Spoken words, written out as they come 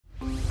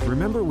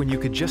Remember when you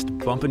could just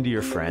bump into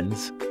your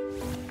friends?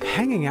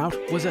 Hanging out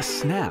was a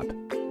snap.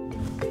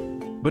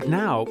 But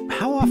now,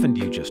 how often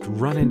do you just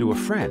run into a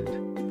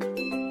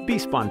friend? Be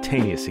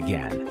spontaneous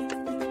again.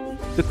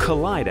 The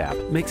Kollide app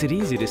makes it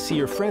easy to see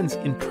your friends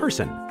in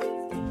person.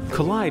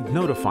 Kollide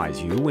notifies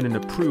you when an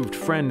approved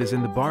friend is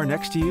in the bar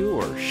next to you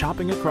or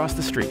shopping across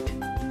the street.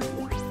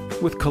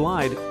 With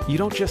Kollide, you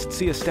don't just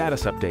see a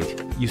status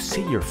update, you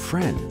see your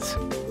friends.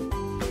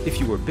 If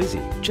you were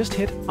busy, just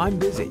hit "I'm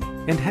busy"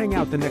 and hang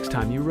out the next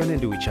time you run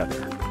into each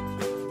other.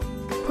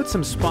 Put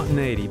some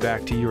spontaneity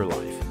back to your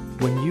life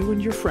when you and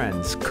your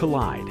friends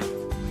collide.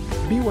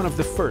 Be one of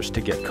the first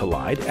to get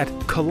Kollide at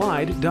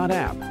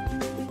Kollide.app.